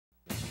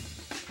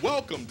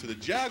Welcome to the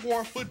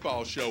Jaguar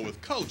Football Show with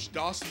Coach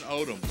Dawson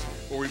Odums,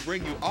 where we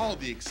bring you all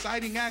the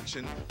exciting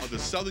action of the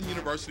Southern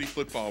University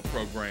football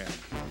program.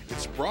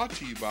 It's brought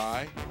to you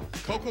by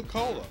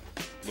Coca-Cola,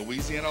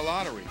 Louisiana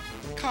Lottery,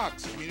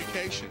 Cox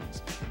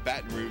Communications,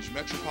 Baton Rouge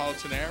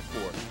Metropolitan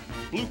Airport,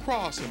 Blue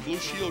Cross and Blue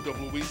Shield of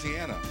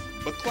Louisiana,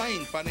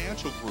 McLean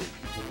Financial Group,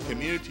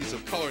 Communities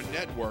of Color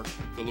Network,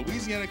 the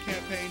Louisiana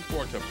Campaign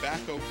for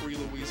Tobacco-Free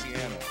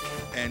Louisiana,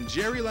 and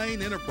Jerry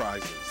Lane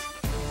Enterprises.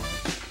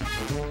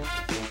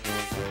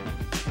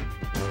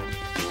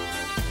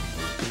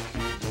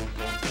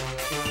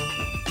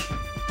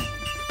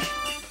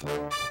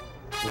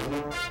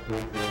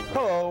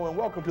 Hello and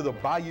welcome to the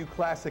Bayou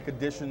Classic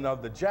edition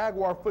of the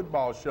Jaguar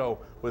Football Show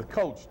with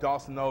Coach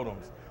Dawson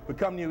Odums. We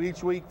come to you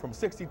each week from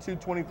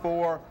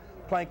 6224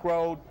 Plank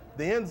Road,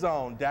 the End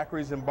Zone,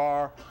 Daiquiris and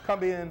Bar.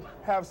 Come in,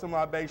 have some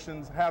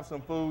libations, have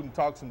some food, and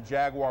talk some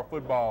Jaguar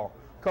football.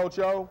 Coach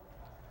O,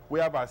 we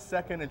have our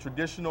second and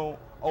traditional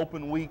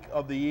open week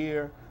of the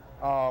year.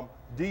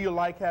 Do you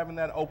like having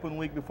that open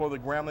week before the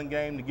Grambling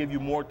game to give you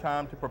more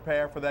time to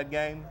prepare for that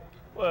game?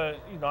 Well,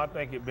 I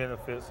think it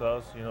benefits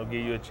us, give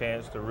you a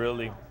chance to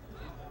really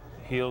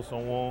heal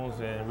some wounds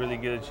and really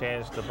get a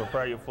chance to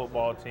prepare your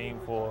football team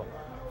for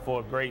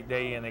a great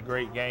day and a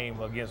great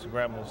game against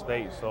Grambling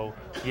State. So,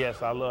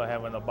 yes, I love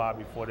having a bye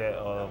before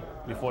the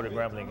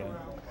Grambling game.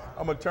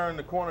 I'm going to turn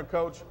the corner,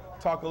 Coach,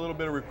 talk a little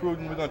bit of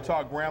recruiting. We're going to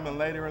talk Grambling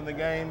later in the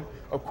game.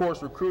 Of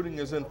course, recruiting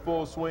is in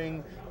full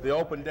swing. The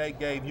open day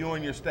gave you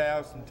and your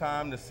staff some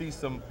time to see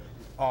some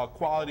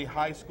quality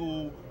high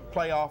school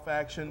playoff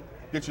action.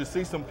 Did you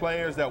see some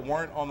players that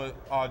weren't on the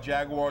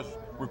Jaguars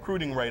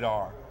recruiting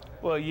radar?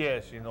 Well,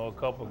 yes, a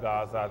couple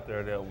guys out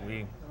there that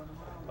we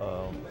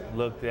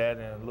looked at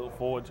and look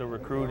forward to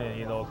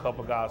recruiting. A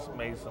couple guys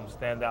made some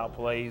standout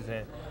plays,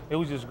 and it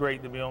was just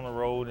great to be on the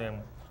road.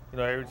 And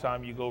every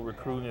time you go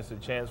recruiting, it's a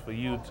chance for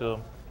you to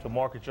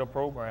market your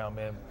program.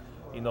 And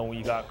when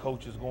you got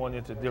coaches going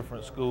into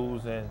different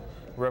schools and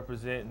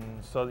representing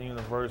Southern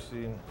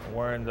University,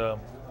 wearing the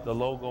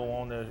logo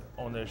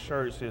on their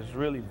shirts, is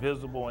really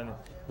visible and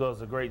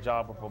does a great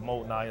job of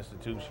promoting our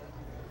institution.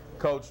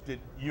 Coach, did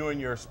you and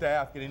your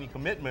staff get any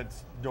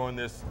commitments during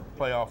this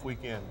playoff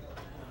weekend?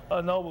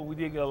 No, but we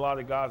did get a lot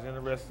of guys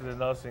interested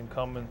in us and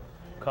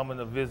coming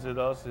to visit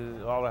us.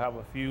 We ought to have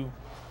a few,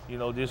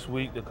 this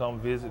week to come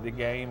visit the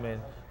game.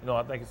 And,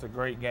 I think it's a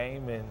great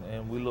game,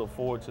 and we look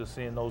forward to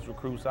seeing those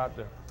recruits out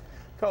there.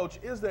 Coach,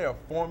 is there a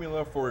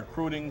formula for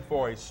recruiting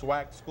for a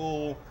SWAC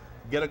school?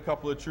 Get a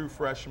couple of true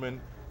freshmen,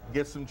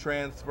 get some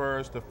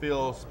transfers to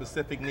fill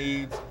specific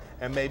needs,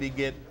 and maybe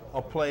get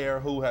a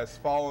player who has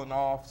fallen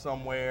off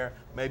somewhere,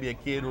 maybe a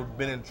kid who's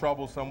been in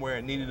trouble somewhere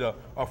and needed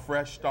a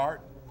fresh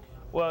start?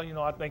 Well,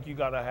 I think you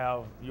got to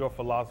have your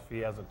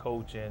philosophy as a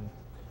coach, and,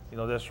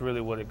 that's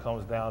really what it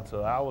comes down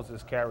to. Ours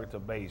is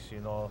character-based,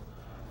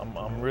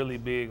 I'm really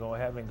big on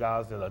having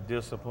guys that are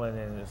disciplined,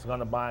 and it's going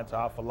to buy into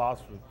our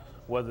philosophy,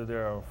 whether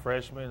they're a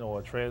freshman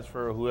or a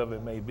transfer or whoever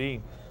it may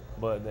be.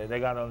 But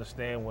they got to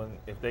understand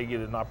if they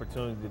get an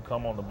opportunity to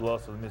come on the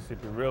bluffs of the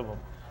Mississippi River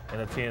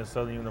and attend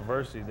Southern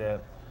University,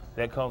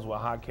 that comes with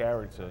high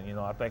character.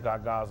 I think our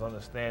guys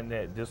understand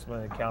that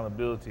discipline and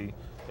accountability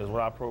is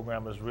what our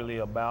program is really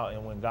about.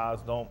 And when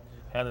guys don't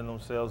handle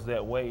themselves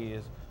that way,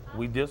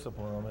 we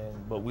discipline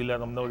them. But we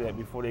let them know that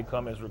before they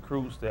come as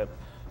recruits, that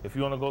if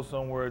you want to go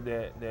somewhere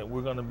that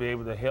we're going to be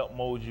able to help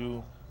mold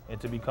you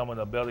into becoming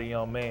a better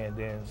young man,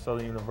 then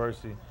Southern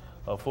University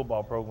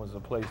football program is a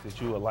place that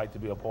you would like to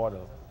be a part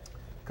of.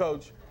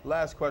 Coach,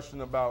 last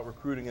question about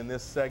recruiting in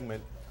this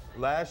segment.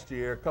 Last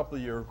year, a couple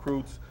of your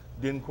recruits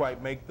didn't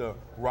quite make the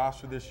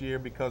roster this year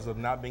because of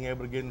not being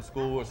able to get in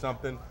school or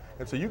something.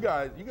 And so you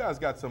guys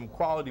got some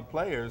quality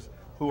players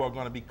who are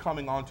going to be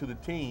coming onto the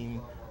team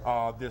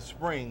this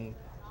spring.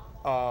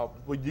 Do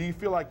you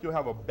feel like you'll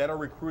have a better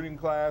recruiting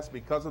class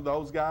because of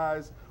those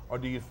guys, or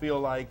do you feel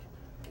like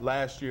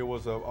last year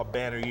was a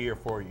banner year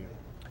for you?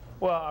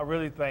 Well, I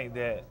really think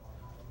that,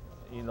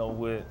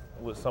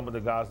 with some of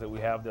the guys that we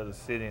have that are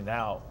sitting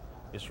out,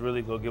 it's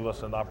really going to give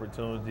us an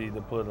opportunity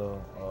to put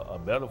a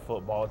better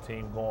football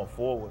team going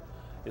forward.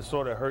 It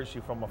sort of hurts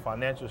you from a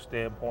financial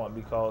standpoint,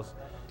 because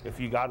if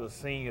you got a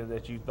senior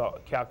that you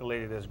thought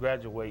calculated as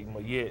graduating,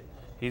 but yet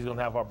he's going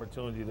to have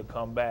opportunity to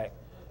come back,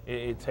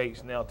 it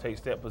takes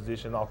that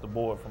position off the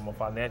board from a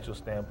financial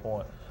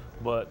standpoint.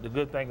 But the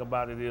good thing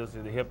about it is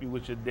that it help you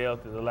with your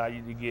depth, it allow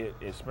you to get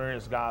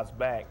experienced guys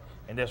back,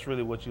 and that's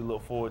really what you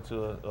look forward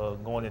to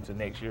going into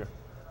next year.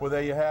 Well,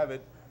 there you have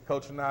it.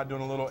 Coach and I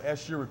doing a little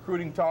SU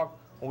recruiting talk.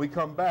 When we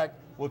come back,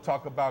 we'll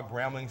talk about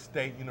Grambling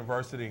State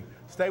University.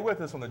 Stay with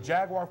us on the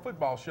Jaguar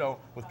Football Show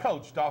with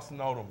Coach Dawson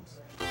Odums.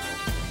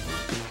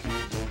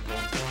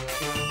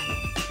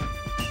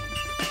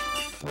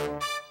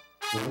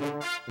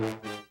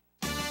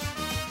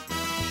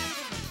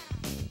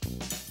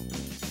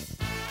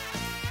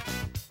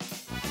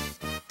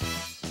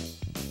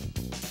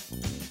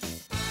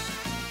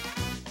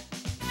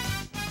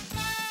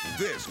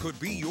 This could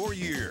be your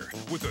year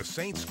with a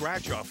Saint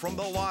Scratch-Off from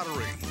the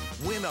lottery.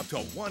 Win up to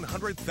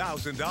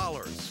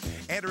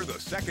 $100,000. Enter the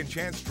second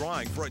chance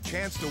drawing for a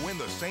chance to win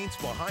the Saints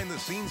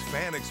behind-the-scenes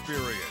fan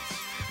experience.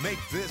 Make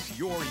this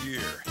your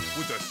year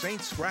with the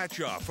Saints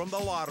scratch-off from the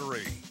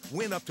lottery.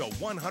 Win up to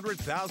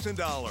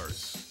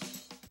 $100,000.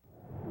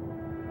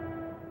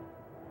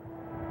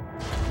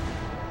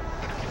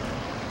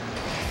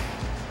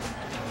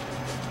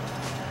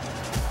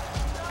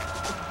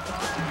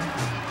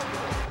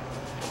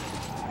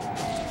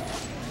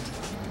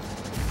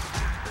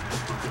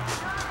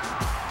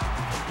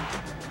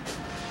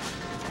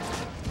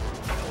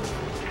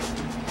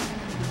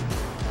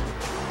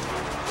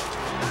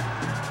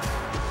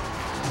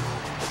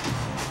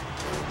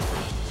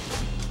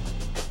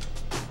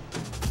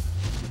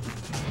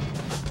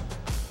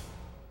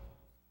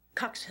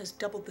 Cox has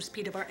doubled the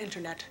speed of our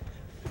internet,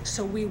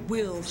 so we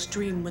will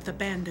stream with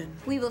abandon.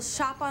 We will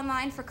shop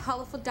online for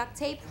colorful duct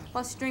tape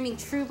while streaming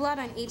True Blood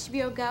on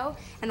HBO Go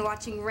and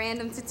watching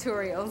random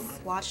tutorials.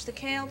 Watch the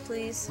kale,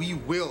 please. We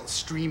will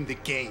stream the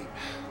game.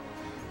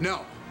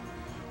 No,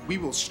 we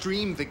will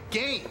stream the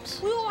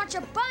games. We will watch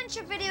a bunch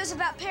of videos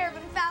about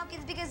peregrine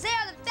falcons because they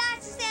are the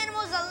fastest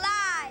animals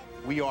alive.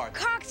 We are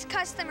Cox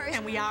customers.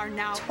 And we are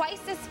now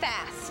Twice as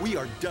fast. We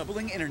are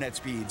doubling internet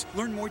speeds.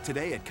 Learn more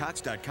today at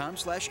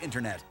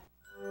cox.com/internet.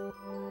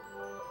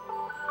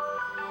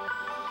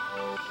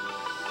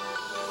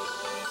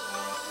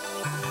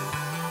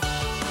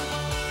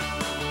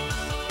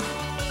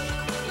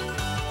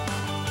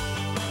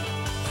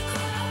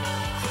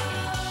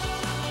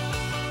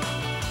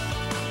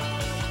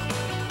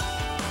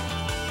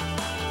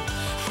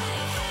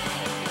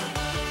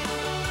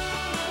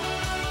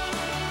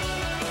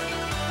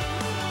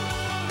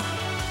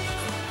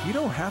 You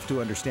don't have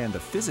to understand the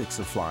physics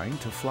of flying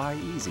to fly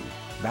easy.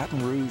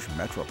 Baton Rouge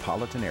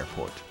Metropolitan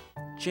Airport.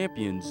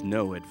 Champions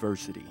know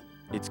adversity.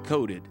 It's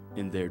coded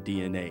in their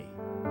DNA.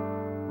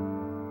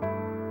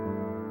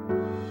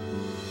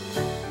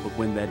 But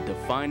when that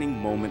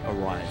defining moment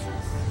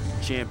arises,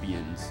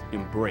 champions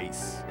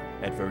embrace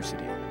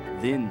adversity,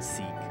 then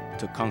seek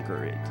to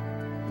conquer it.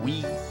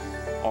 We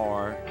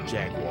are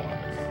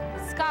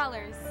Jaguars.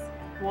 Scholars.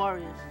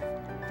 warriors.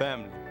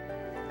 Family.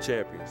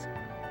 Champions.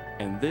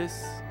 And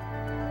this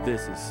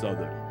is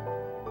Southern.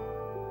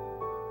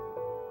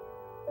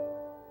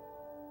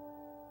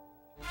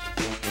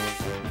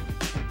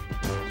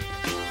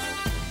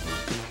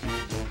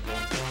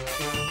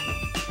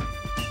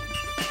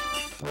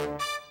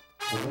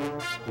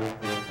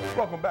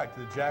 Welcome back to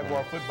the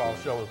Jaguar Football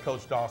Show with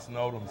Coach Dawson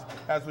Odums.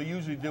 As we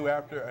usually do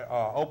after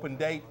open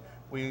date,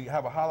 we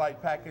have a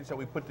highlight package that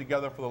we put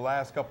together for the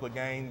last couple of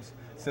games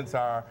since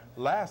our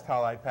last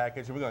highlight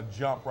package. And we're going to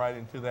jump right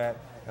into that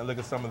and look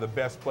at some of the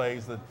best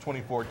plays of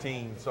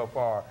 2014 so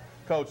far.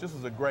 Coach, this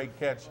was a great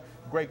catch,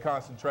 great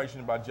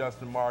concentration by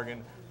Justin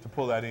Morgan to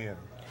pull that in.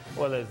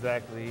 Well,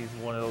 exactly. He's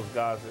one of those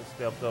guys that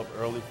stepped up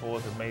early for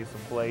us and made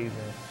some plays.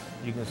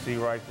 And you can see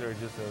right there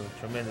just a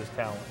tremendous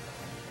talent.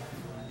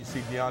 You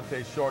see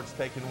Deontay Shorts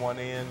taking one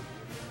in.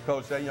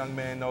 Coach, that young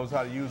man knows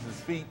how to use his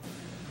feet.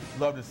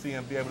 Love to see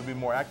him be able to be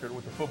more accurate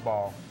with the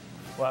football.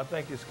 Well, I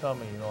think it's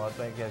coming. You know, I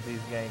think as he's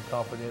gained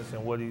confidence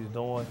in what he's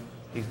doing,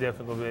 he's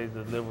definitely going to be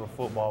able to deliver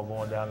football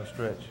going down the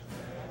stretch.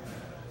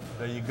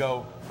 There you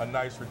go, a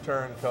nice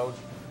return, Coach.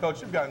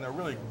 Coach, you've gotten a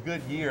really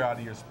good year out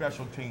of your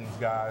special teams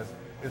guys.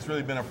 It's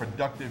really been a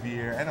productive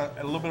year and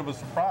a little bit of a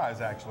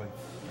surprise, actually.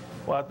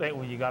 Well, I think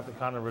when you got the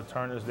kind of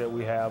returners that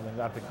we have and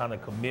got the kind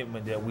of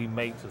commitment that we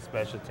make to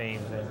special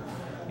teams, and,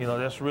 you know,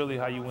 that's really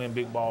how you win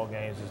big ball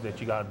games, is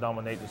that you got to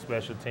dominate the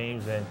special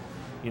teams and,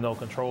 you know,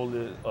 control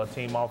the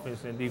team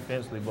offense and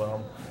defensively. But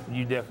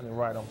you're definitely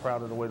right. I'm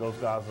proud of the way those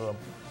guys are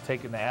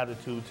taking the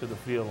attitude to the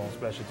field on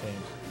special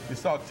teams. You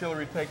saw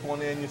Tillery take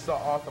one in. You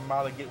saw Arthur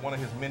Miley get one of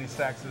his many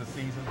sacks of the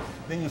season.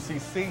 Then you see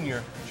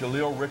senior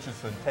Jaleel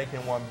Richardson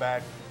taking one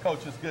back.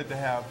 Coach, it's good to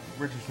have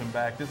Richardson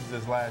back. This is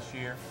his last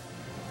year.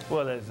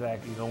 Well,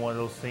 exactly. You know, one of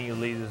those senior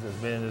leaders that's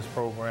been in this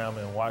program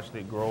and watched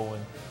it grow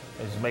and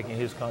is making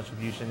his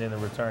contribution in the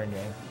return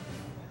game.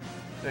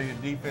 There your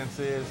defense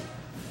is.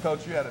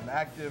 Coach, you had an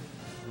active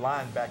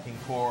linebacking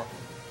core.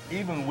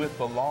 Even with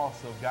the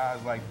loss of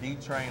guys like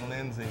D-Train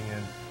Lindsay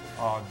and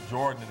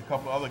Jordan and a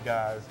couple other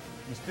guys,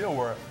 you still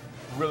were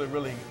really,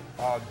 really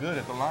good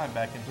at the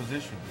linebacking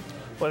position.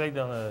 Well, they've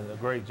done a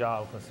great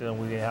job considering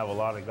we didn't have a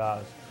lot of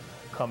guys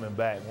coming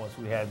back once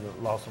we had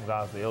lost some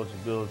guys to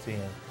eligibility.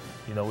 And,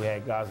 you know, we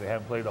had guys that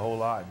haven't played a whole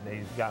lot, and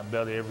they've gotten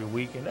better every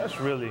week. And that's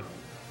really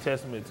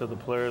testament to the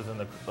players and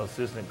the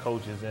assistant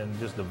coaches and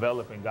just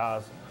developing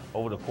guys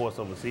over the course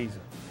of a season.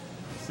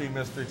 See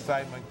Mr.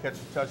 Excitement catch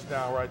a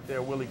touchdown right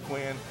there, Willie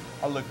Quinn.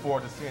 I look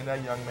forward to seeing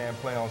that young man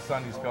play on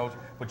Sundays, Coach.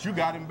 But you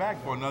got him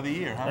back for another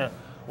year, huh?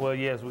 Well,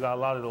 yes, we got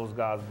a lot of those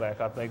guys back.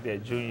 I think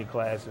that junior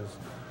class is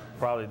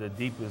probably the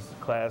deepest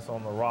class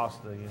on the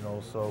roster, you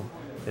know, so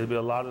there'll be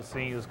a lot of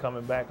seniors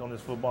coming back on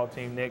this football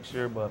team next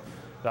year, but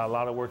got a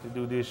lot of work to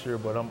do this year.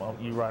 But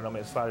you're right, I'm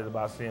excited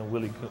about seeing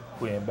Willie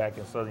Quinn back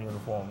in Southern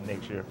uniform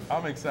next year.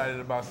 I'm excited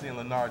about seeing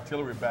Leonard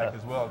Tillery back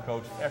as well,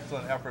 Coach.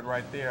 Excellent effort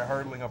right there,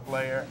 hurdling a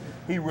player.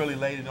 He really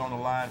laid it on the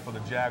line for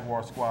the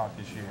Jaguar squad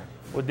this year.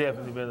 Well,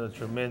 definitely been a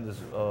tremendous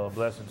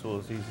blessing to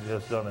us. He's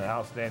just done an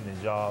outstanding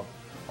job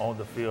on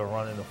the field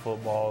running the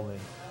football and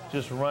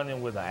just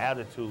running with an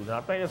attitude. And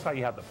I think that's how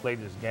you have to play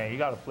this game. You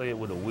got to play it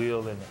with a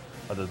will and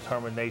a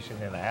determination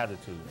and an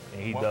attitude,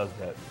 and he does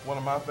that. One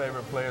of my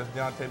favorite players,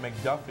 Deontay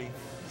McDuffie,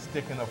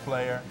 sticking a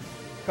player.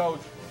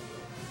 Coach,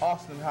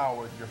 Austin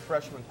Howard, your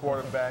freshman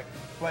quarterback,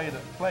 played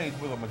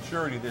with a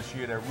maturity this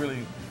year that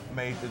really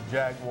made the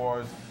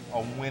Jaguars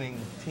a winning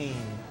team.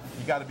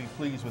 You got to be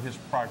pleased with his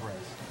progress.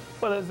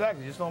 Well,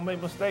 exactly. Just don't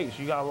make mistakes.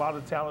 You got a lot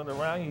of talent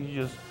around you.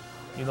 You just,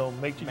 you know,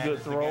 make your good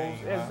throws.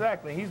 Game,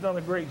 exactly. He's done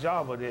a great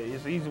job of that.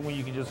 It's easy when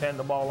you can just hand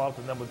the ball off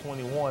to number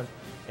 21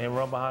 and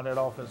run behind that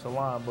offensive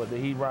line. But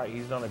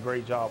he's done a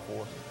great job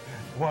for us.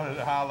 One of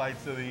the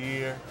highlights of the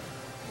year,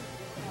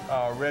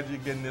 Reggie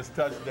getting this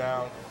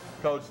touchdown.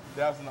 Coach,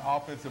 that's an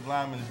offensive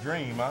lineman's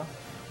dream, huh?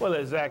 Well,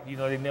 exactly. You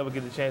know, they never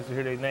get a chance to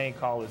hear their name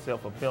call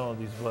itself for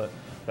penalties, but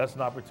that's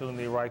an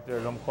opportunity right there.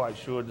 And I'm quite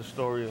sure the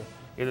story,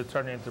 it'll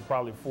turn into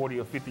probably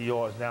 40 or 50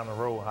 yards down the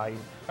road, how he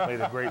made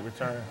a great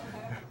return.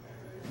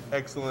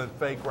 Excellent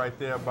fake right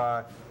there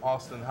by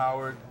Austin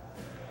Howard.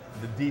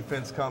 The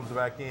defense comes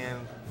back in,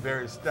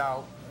 very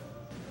stout,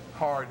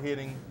 hard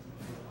hitting.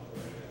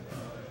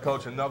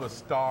 Coach, another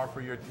star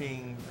for your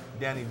team,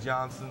 Danny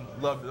Johnson.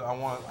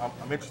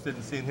 I'm interested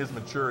in seeing his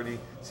maturity,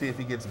 see if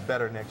he gets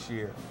better next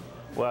year.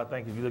 Well, I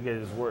think if you look at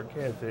his work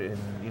ethic and,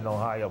 you know,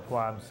 how he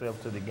applied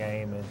himself to the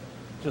game, and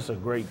just a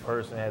great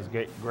person, has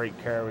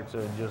great character,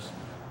 and just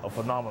a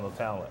phenomenal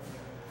talent.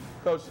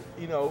 Coach,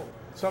 you know,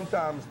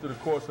 sometimes through the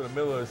course of the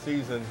middle of the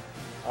season,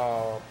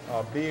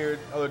 Beard,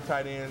 other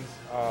tight ends,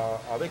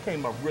 they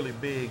came up really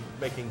big,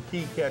 making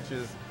key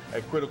catches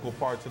at critical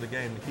parts of the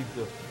game to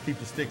keep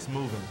the sticks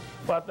moving.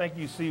 Well, I think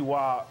you see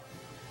why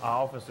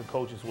our offensive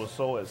coaches were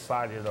so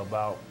excited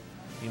about,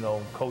 you know,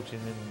 coaching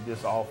in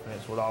this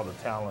offense with all the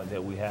talent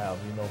that we have,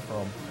 you know,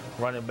 from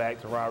running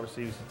back to wide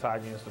receivers to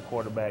tight ends to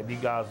quarterback.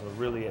 These guys are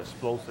really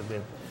explosive,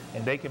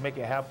 and they can make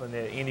it happen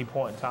at any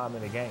point in time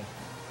in the game.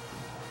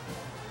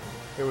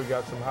 Here we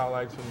got some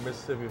highlights from the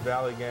Mississippi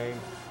Valley game.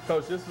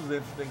 Coach, this was an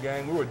interesting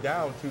game. We were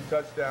down 2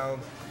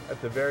 touchdowns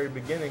at the very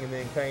beginning and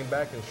then came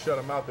back and shut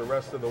them out the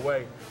rest of the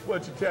way.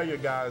 What did you tell your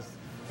guys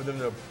for them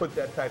to put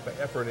that type of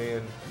effort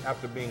in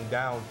after being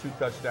down 2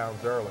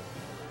 touchdowns early?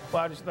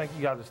 Well, I just think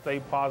you got to stay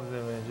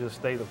positive and just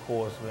stay the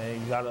course, man.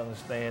 You got to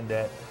understand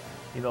that,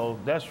 you know,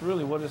 that's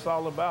really what it's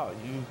all about.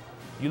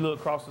 You look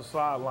across the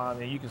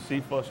sideline and you can see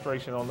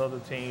frustration on other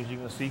teams. You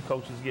can see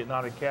coaches getting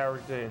out of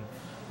character, and,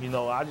 you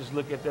know, I just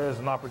look at that as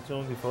an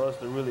opportunity for us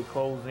to really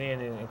close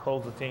in and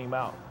close the team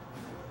out.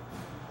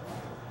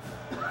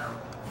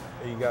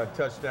 You got a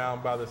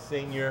touchdown by the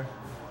senior,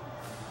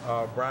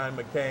 Brian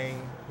McCain.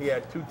 He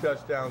had 2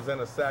 touchdowns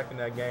and a sack in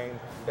that game.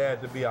 That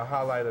had to be a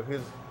highlight of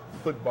his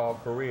football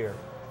career.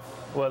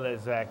 Well,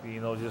 exactly.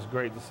 You know, just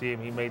great to see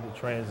him. He made the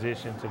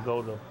transition to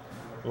go to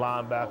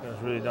linebacker and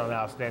has really done an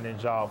outstanding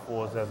job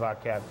for us as our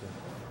captain.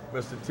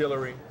 Mr.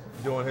 Tillery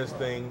doing his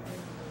thing.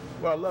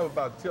 What I love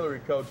about Tillery,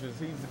 Coach, is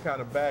he's the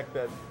kind of back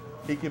that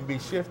he can be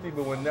shifty,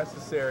 but when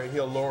necessary,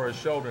 he'll lower his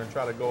shoulder and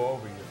try to go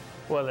over you.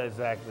 Well,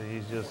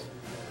 exactly.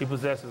 He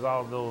possesses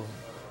all those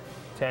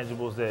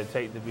tangibles that it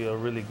takes to be a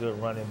really good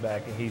running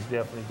back, and he's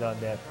definitely done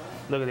that.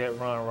 Look at that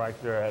run right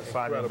there at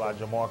signing by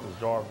Jamarcus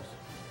Jarvis.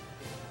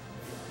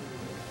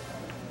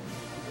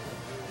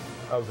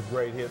 That was a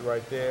great hit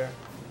right there,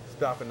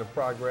 stopping the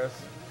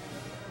progress.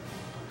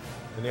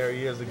 And there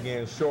he is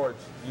again,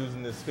 Shorts,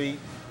 using his feet.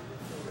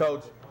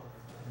 Coach,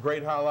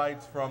 great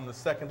highlights from the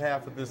second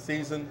half of this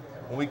season.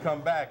 When we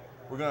come back,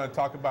 we're going to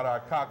talk about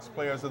our Cox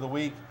Players of the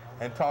Week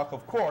and talk,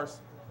 of course,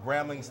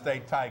 Grambling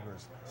State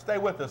Tigers. Stay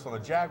with us on the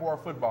Jaguar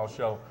Football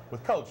Show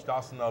with Coach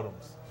Dawson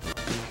Odums.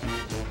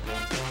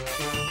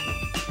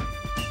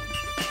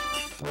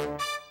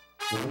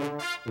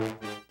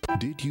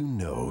 Did you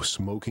know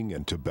smoking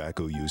and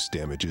tobacco use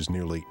damages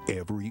nearly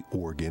every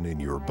organ in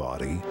your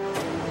body?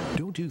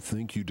 Don't you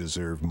think you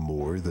deserve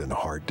more than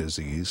heart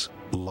disease,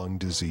 lung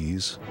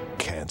disease,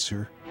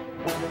 cancer?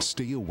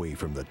 Stay away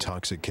from the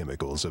toxic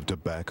chemicals of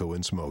tobacco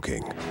and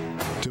smoking.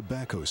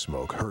 Tobacco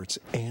smoke hurts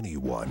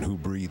anyone who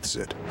breathes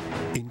it,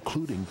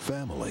 including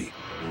family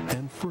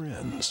and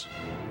friends.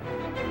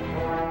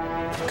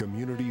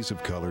 Communities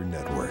of Color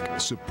Network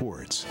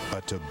supports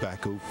a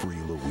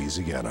tobacco-free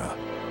Louisiana.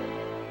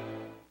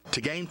 To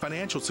gain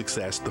financial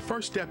success, the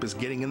first step is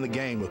getting in the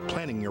game with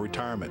planning your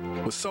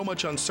retirement. With so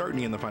much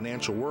uncertainty in the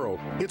financial world,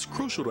 it's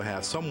crucial to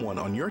have someone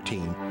on your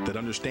team that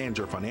understands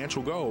your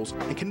financial goals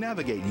and can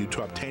navigate you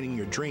to obtaining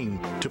your dream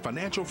to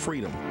financial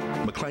freedom.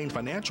 McLean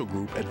Financial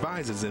Group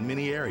advises in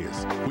many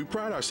areas. We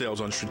pride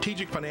ourselves on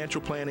strategic financial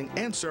planning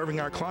and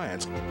serving our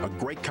clients, a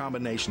great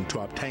combination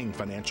to obtain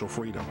financial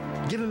freedom.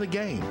 Get in the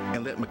game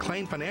and let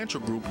McLean Financial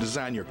Group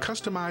design your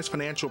customized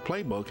financial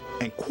playbook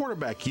and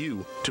quarterback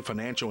you to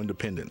financial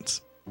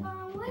independence.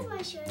 Where's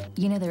my shirt?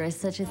 You know, there is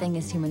such a thing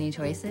as too many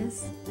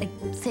choices. Like,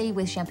 say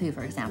with shampoo,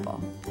 for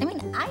example. I mean,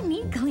 I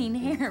need clean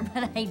hair,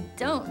 but I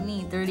don't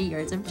need 30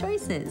 yards of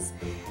choices.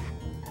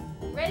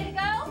 Ready to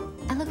go?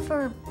 I look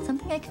for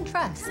something I can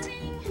trust.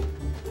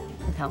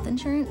 With health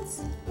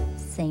insurance,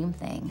 Same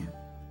thing.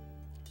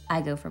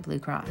 I go for Blue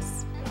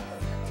Cross.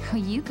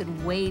 You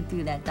could wade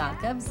through that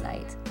 .gov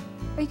site,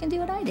 or you can do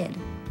what I did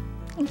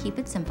and keep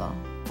it simple.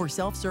 For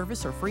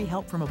self-service or free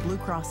help from a Blue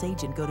Cross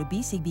agent, go to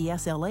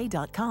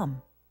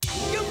bcbsla.com.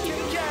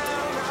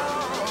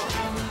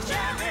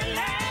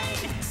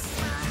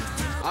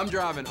 I'm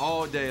driving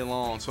all day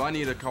long, so I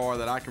need a car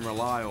that I can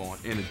rely on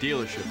and a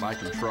dealership I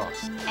can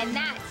trust. And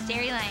that's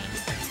Jerry Lane.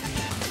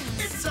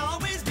 It's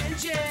always been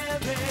Jerry.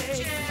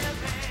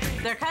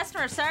 Their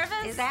customer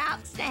service is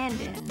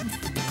outstanding. Get in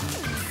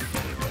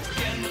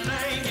the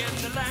lane, get in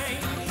the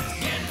lane,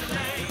 get in the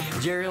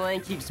lane. Jerry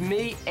Lane keeps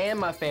me and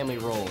my family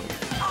rolling.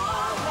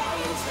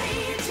 Always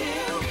lead to.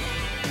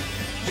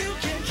 You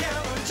can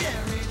count on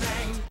Jerry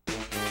Lane.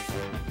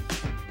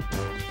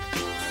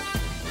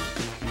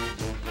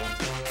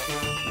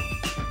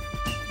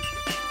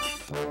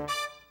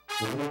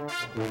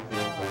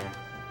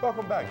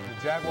 Welcome back to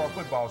the Jaguar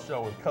Football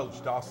Show with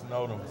Coach Dawson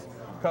Odums.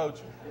 Coach,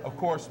 of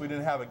course, we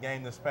didn't have a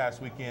game this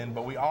past weekend,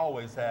 but we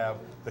always have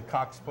the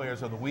Cox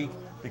Players of the Week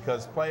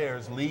because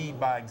players lead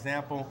by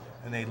example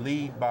and they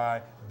lead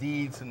by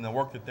deeds and the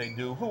work that they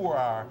do. Who are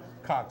our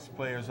Cox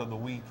Players of the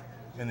Week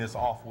in this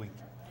off week?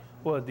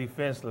 Well,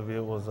 defensively,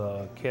 it was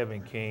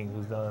Kevin King,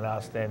 who's done an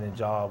outstanding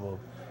job of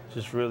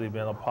just really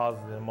being a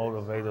positive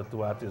motivator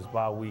throughout this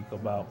bye week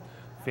about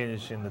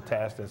finishing the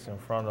task that's in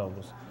front of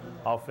us.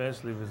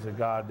 Offensively, was a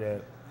guy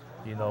that,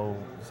 you know,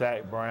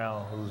 Zach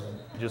Brown, who's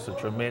just a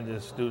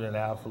tremendous student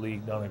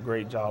athlete, done a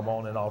great job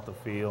on and off the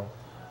field,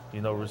 you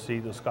know,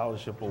 received a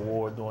scholarship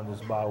award during this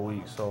bye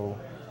week. So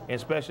in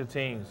special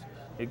teams,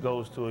 it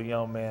goes to a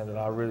young man that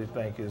I really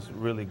think is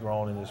really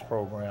grown in this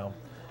program,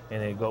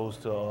 and it goes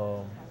to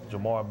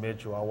Jamar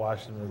Mitchell. I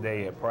watched him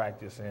today at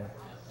practice, and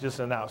just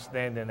an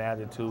outstanding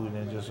attitude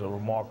and just a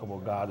remarkable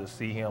guy to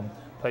see him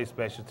play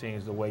special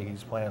teams the way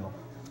he's playing them.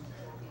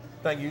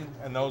 Thank you,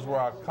 and those were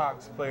our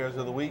Cox Players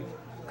of the Week.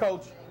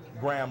 Coach,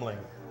 Grambling,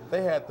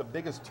 they had the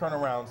biggest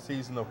turnaround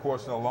season, of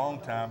course, in a long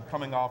time,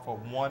 coming off a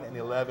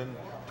 1-11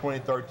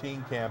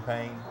 2013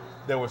 campaign.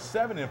 They were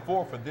 7-4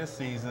 for this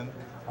season,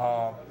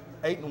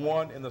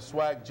 8-1 in the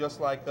SWAC,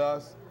 just like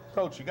us.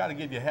 Coach, you got to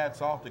give your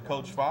hats off to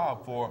Coach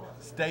Fobb for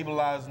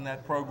stabilizing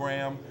that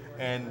program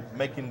and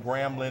making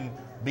Grambling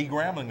be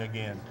Grambling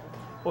again.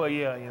 Well,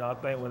 yeah, you know, I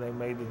think when they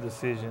made the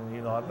decision,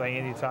 you know, I think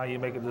anytime you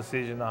make a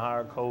decision to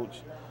hire a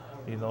coach,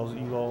 you know,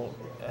 you're going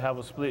to have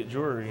a split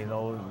jury. You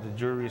know, the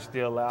jury is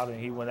still out, and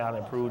he went out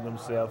and proved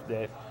himself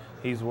that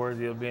he's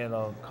worthy of being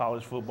a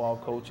college football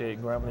coach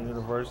at Grambling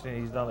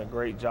University. He's done a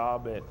great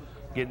job at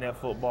getting that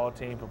football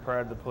team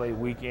prepared to play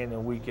week in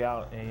and week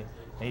out. And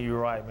you're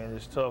right, man,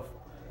 it's tough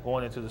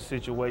going into the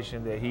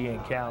situation that he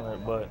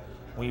encountered. But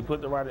when you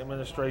put the right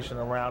administration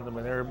around him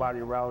and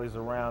everybody rallies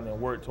around and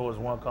work towards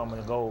one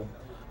common goal,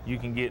 you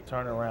can get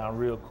turnaround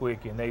real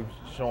quick, and they've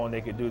shown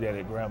they could do that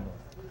at Grambling.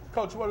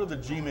 Coach, what do the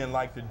G-men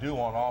like to do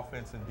on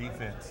offense and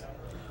defense?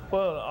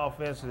 Well,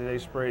 offensively, they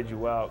spread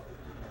you out.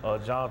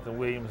 Jonathan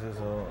Williams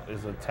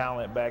is a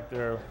talent back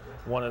there,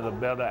 one of the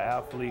better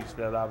athletes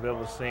that I've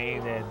ever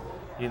seen, and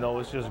you know,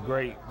 it's just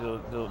great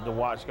to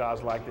watch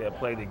guys like that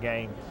play the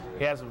game.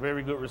 He has a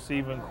very good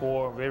receiving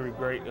core, very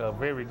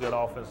good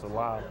offensive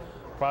line,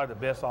 probably the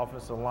best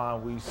offensive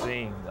line we've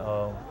seen.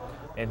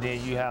 And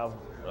then you have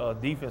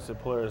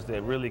defensive players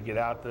that really get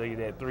out there,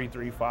 that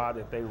 3-3-5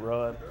 that they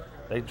run.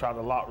 They try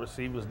to lock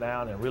receivers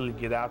down and really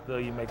get out there.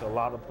 You make a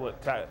lot of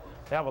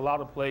they have a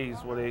lot of plays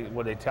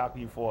where they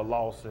tackle you for a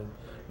loss, and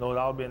you know,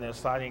 it'll be an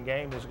exciting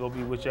game. It's going to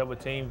be whichever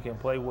team can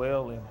play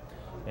well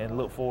and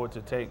look forward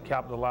to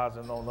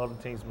capitalizing on other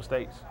teams'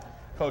 mistakes.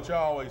 Coach, I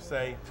always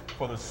say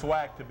for the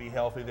SWAC to be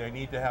healthy, they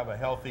need to have a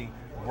healthy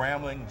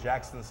Grambling,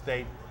 Jackson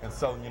State, and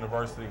Southern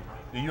University.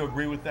 Do you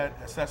agree with that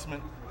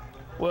assessment?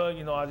 Well,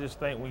 you know, I just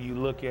think when you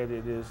look at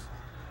it,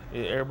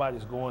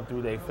 everybody's going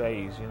through their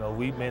phase. You know,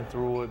 we've been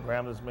through it,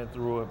 Grambling's been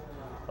through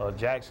it,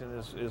 Jackson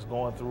is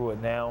going through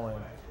it now,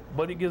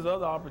 but it gives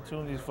other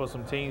opportunities for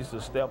some teams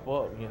to step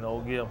up. You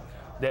know,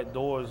 that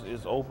door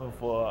is open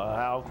for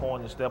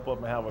Alcorn to step up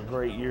and have a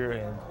great year.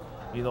 And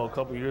you know, a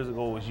couple years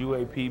ago it was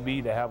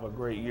UAPB to have a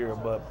great year.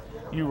 But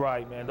you're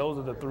right, man. Those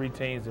are the three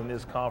teams in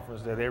this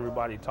conference that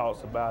everybody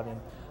talks about, and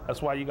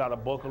that's why you got to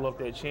buckle up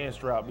that chin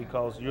strap,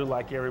 because you're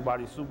like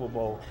everybody's Super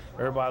Bowl.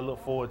 Everybody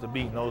look forward to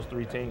beating those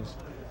three teams.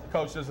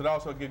 Coach, does it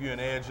also give you an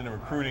edge in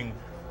recruiting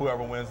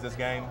whoever wins this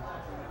game?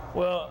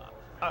 Well,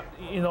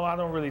 you know, I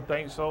don't really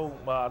think so.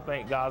 I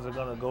think guys are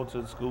going to go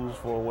to the schools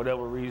for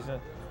whatever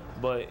reason.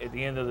 But at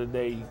the end of the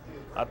day,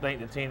 I think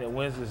the team that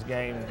wins this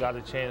game has got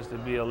a chance to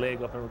be a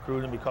leg up in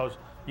recruiting, because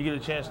you get a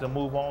chance to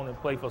move on and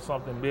play for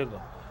something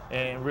bigger.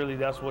 And really,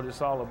 that's what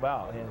it's all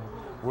about. And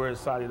we're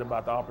excited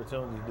about the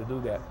opportunity to do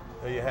that.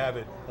 There you have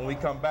it. When we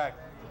come back,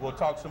 we'll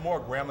talk some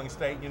more Grambling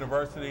State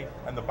University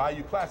and the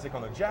Bayou Classic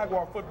on the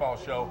Jaguar Football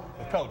Show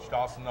with Coach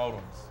Dawson Odums.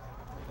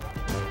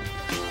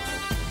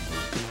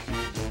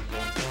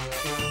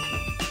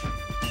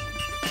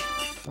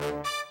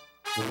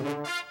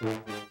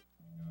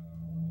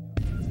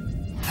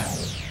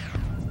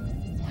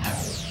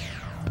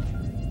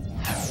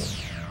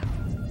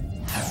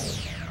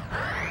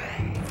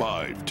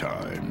 5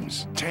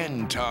 times,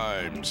 10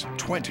 times,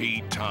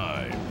 20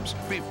 times,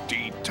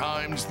 50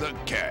 times the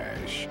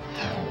cash.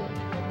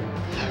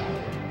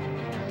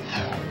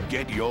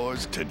 Get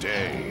yours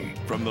today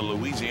from the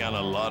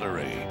Louisiana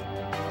Lottery.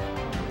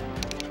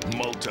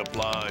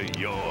 Multiply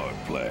your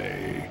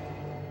play.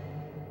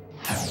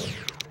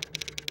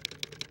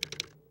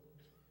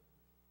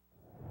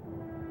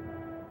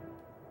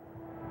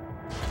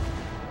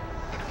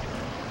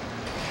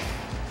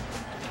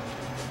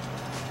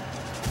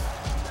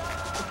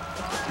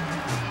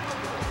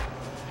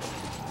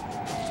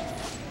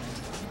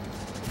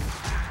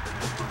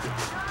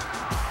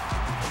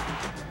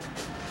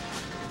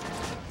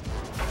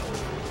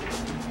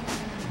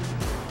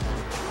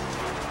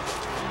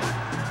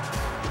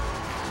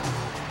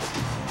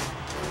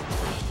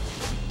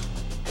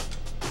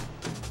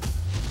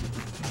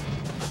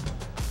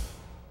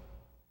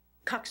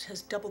 Cox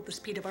has doubled the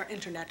speed of our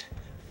internet,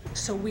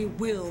 so we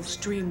will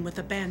stream with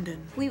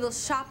abandon. We will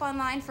shop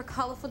online for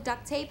colorful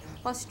duct tape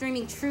while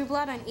streaming True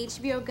Blood on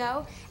HBO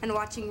Go and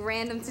watching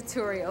random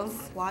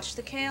tutorials. Watch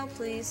the kale,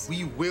 please.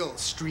 We will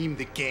stream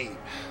the game.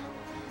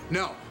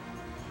 No,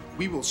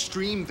 we will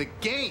stream the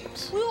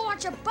games. We will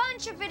watch a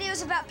bunch of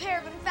videos about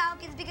peregrine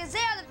falcons because they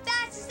are the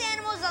fastest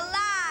animals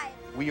alive.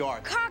 We are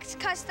Cox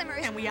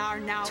customers. And we are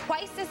now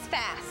Twice as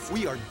fast.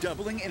 We are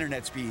doubling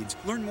internet speeds.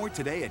 Learn more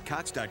today at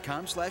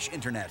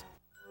cox.com/internet.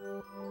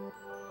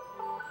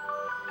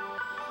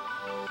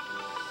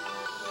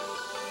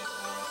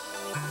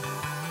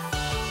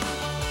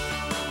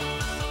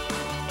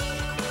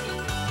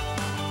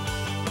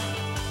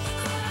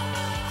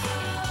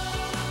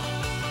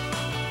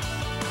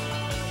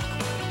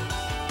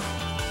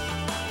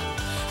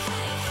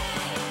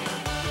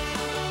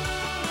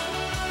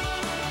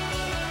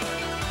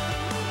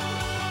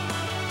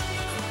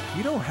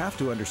 You don't have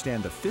to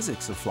understand the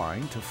physics of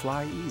flying to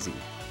fly easy.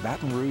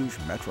 Baton Rouge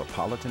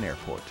Metropolitan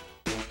Airport.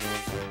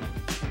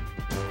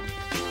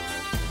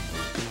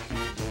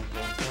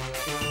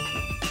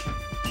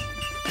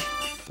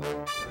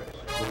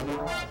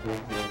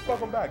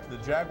 Welcome back to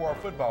the Jaguar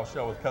Football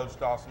Show with Coach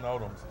Dawson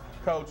Odums.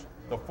 Coach,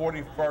 the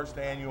 41st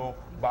annual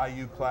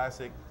Bayou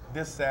Classic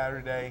this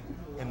Saturday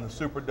in the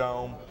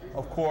Superdome.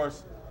 Of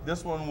course,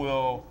 this one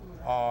will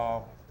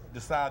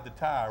decide the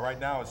tie. Right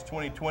now it's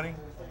 20-20.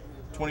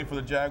 20 for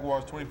the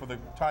Jaguars, 20 for the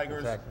Tigers.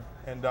 Exactly.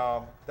 And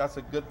that's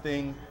a good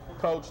thing.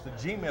 Coach, the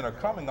G-men are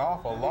coming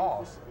off a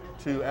loss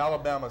to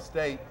Alabama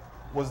State.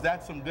 Was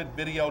that some good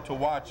video to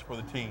watch for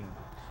the team?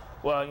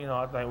 Well, you know,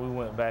 I think we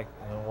went back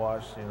and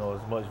watched, you know,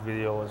 as much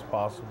video as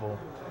possible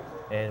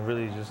and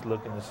really just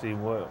looking to see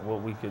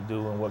what we could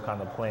do and what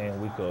kind of plan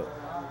we could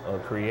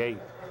create.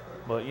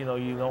 But, you know,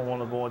 you don't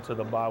want to go into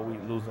the bye week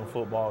losing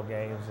football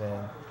games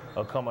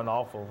and coming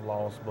off of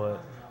loss.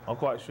 But I'm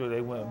quite sure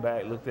they went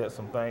back, looked at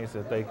some things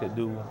that they could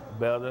do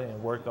better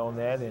and work on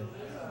that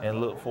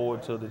and look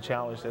forward to the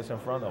challenge that's in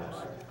front of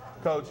us.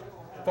 Coach,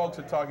 folks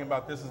are talking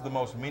about this is the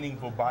most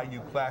meaningful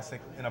Bayou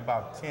Classic in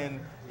about 10,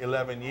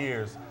 11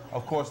 years.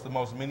 Of course, the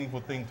most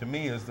meaningful thing to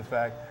me is the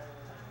fact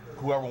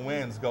whoever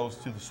wins goes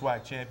to the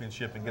SWAC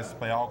championship and gets to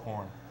play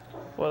Alcorn.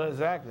 Well,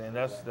 exactly, and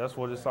that's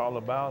what it's all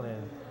about.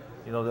 And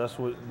you know, that's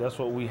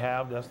what we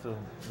have. That's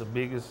the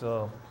biggest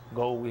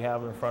goal we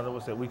have in front of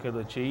us that we could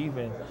achieve.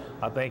 And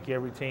I think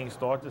every team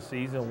starts the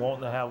season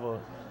wanting to have a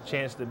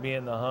chance to be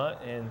in the hunt,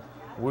 and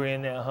we're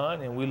in that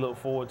hunt, and we look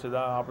forward to that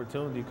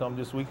opportunity come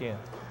this weekend.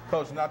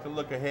 Coach, not to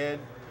look ahead,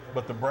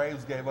 but the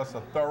Braves gave us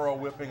a thorough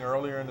whipping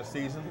earlier in the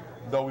season,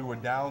 though we were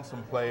down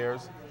some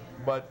players.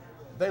 But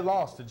they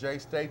lost to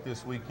J-State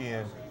this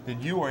weekend.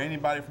 Did you or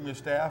anybody from your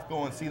staff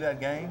go and see that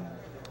game?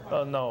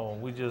 No,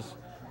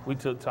 we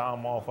took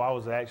time off. I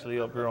was actually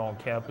up here on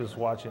campus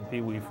watching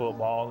Pee Wee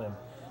football and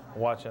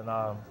watching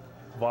our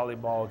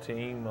volleyball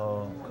team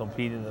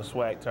compete in the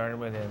SWAC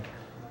tournament.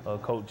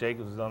 And Coach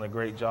Jacobs has done a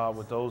great job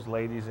with those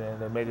ladies, and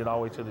they made it all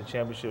the way to the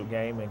championship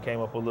game and came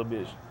up a little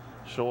bit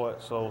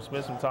short. So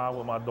spent some time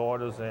with my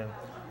daughters and,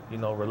 you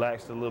know,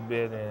 relaxed a little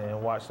bit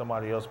and watched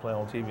somebody else play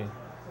on TV.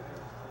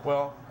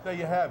 Well, there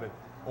you have it.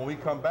 When we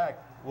come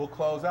back, we'll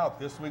close out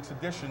this week's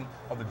edition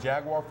of the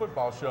Jaguar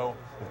Football Show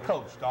with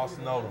Coach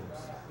Dawson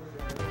Odums.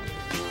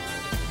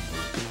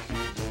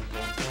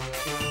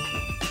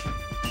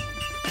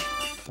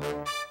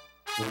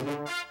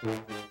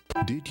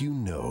 Did you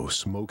know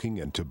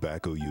smoking and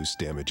tobacco use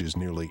damages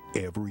nearly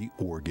every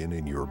organ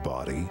in your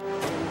body?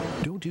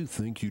 Don't you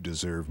think you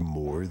deserve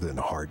more than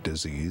heart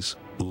disease,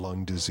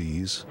 lung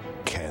disease,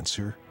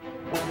 cancer?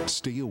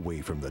 Stay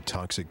away from the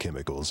toxic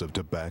chemicals of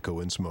tobacco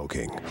and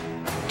smoking.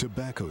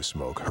 Tobacco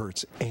smoke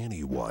hurts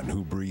anyone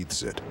who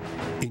breathes it,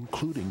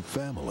 including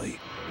family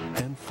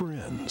and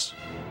friends.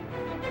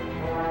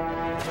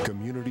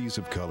 Communities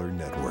of Color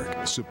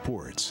Network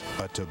supports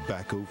a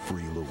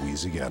tobacco-free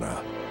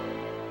Louisiana.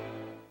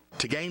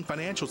 To gain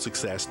financial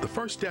success, the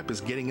first step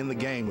is getting in the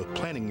game with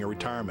planning your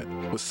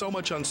retirement. With so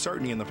much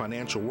uncertainty in the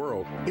financial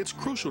world, it's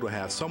crucial to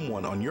have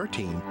someone on your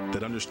team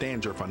that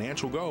understands your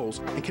financial goals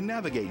and can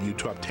navigate you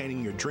to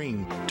obtaining your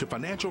dream to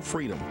financial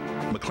freedom.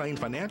 McLean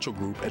Financial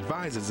Group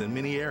advises in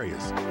many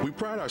areas. We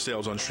pride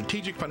ourselves on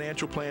strategic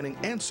financial planning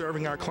and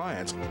serving our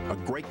clients, a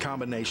great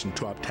combination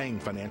to obtain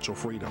financial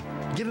freedom.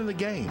 Get in the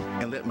game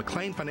and let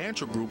McLean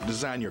Financial Group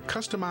design your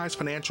customized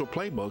financial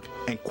playbook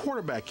and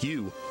quarterback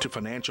you to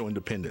financial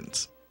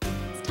independence.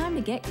 It's time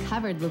to get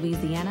covered,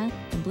 Louisiana,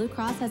 and Blue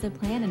Cross has a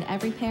plan in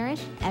every parish,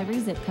 every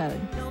zip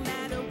code. No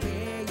matter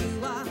where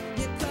you are,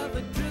 you're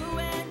covered through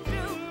and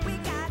through. We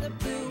got a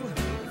blue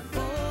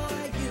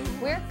for you.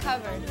 We're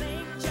covered.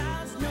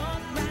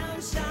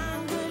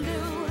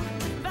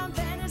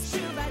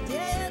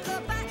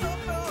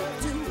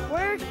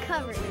 We're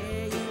covered.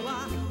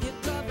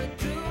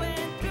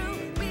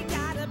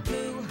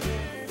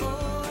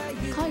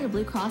 Call your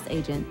Blue Cross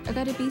agent or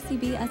go to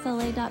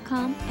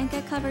bcbsla.com and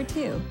get covered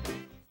too.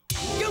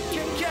 You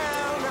can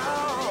count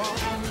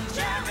on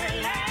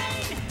Jerry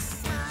Lane.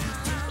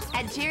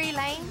 At Jerry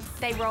Lane,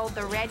 they rolled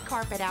the red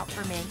carpet out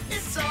for me.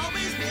 It's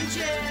always been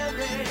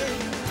Jerry.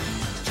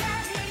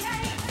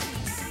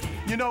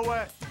 You know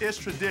what? It's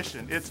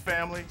tradition, it's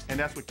family, and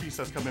that's what keeps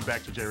us coming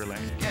back to Jerry Lane.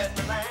 Get in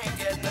the lane,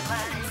 get in the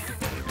lane.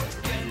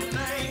 Get in the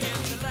lane, get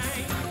in the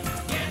lane.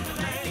 Get in the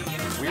lane, get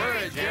in the lane. We're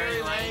a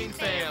Jerry Lane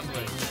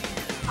family.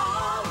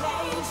 All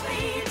lanes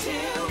lead to.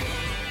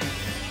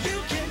 You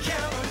can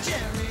count on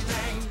Jerry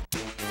Lane.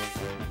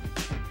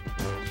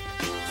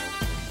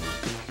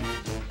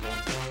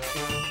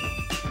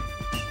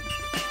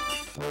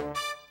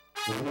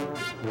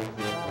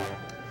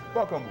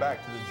 Welcome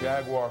back to the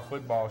Jaguar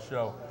Football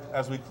Show.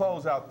 As we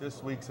close out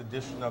this week's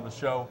edition of the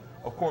show,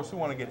 of course, we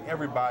want to get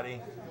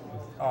everybody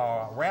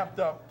ramped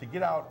up to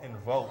get out and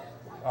vote.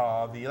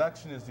 The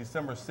election is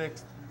December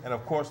 6th, and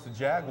of course, the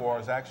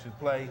Jaguars actually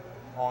play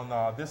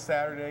on this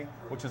Saturday,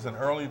 which is an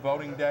early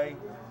voting day,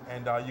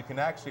 and you can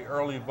actually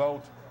early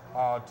vote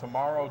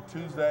tomorrow,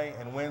 Tuesday,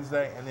 and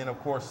Wednesday, and then, of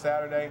course,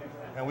 Saturday.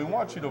 And we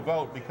want you to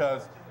vote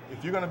because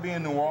if you're going to be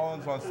in New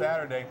Orleans on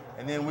Saturday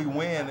and then we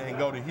win and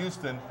go to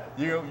Houston,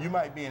 you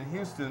might be in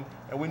Houston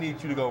and we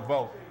need you to go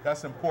vote.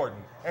 That's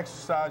important.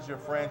 Exercise your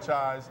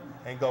franchise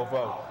and go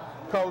vote.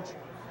 Coach,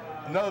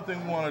 another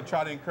thing we want to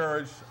try to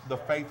encourage the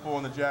faithful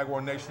in the Jaguar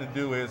Nation to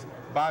do is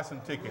buy some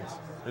tickets.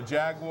 The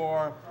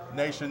Jaguar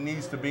Nation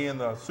needs to be in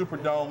the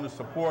Superdome to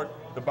support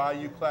the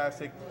Bayou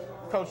Classic.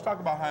 Coach, talk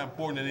about how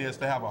important it is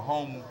to have a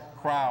home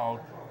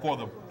crowd for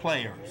the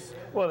players.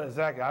 Well,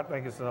 exactly. I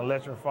think it's an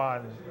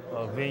electrifying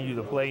venue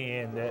to play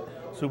in. That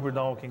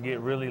Superdome can get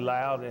really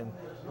loud, and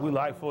we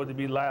like for it to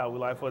be loud. We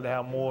like for it to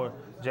have more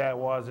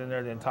Jaguars in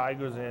there than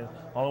Tigers, and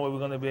the only way we're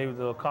going to be able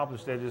to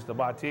accomplish that is to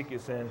buy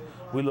tickets, and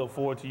we look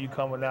forward to you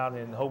coming out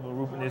and hoping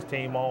rooting this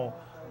team on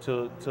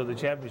to the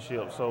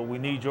championship. So we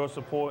need your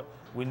support.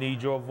 We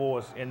need your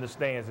voice in the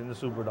stands in the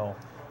Superdome.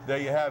 There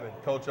you have it.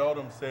 Coach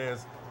Odom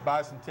says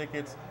buy some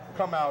tickets,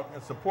 come out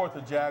and support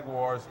the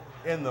Jaguars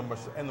in the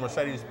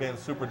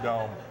Mercedes-Benz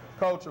Superdome.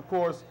 Coach, of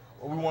course,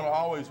 we want to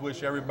always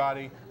wish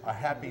everybody a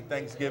happy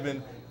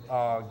Thanksgiving.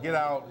 Get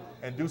out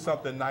and do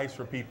something nice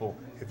for people.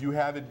 If you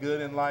have it good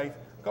in life,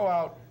 go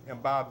out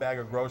and buy a bag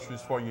of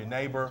groceries for your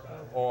neighbor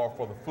or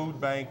for the food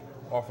bank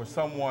or for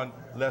someone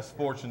less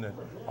fortunate.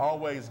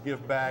 Always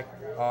give back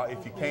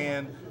if you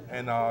can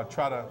and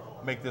try to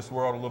make this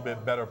world a little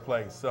bit better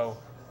place. So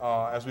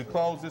as we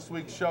close this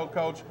week's show,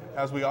 Coach,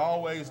 as we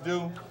always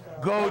do,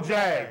 go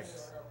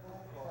Jags!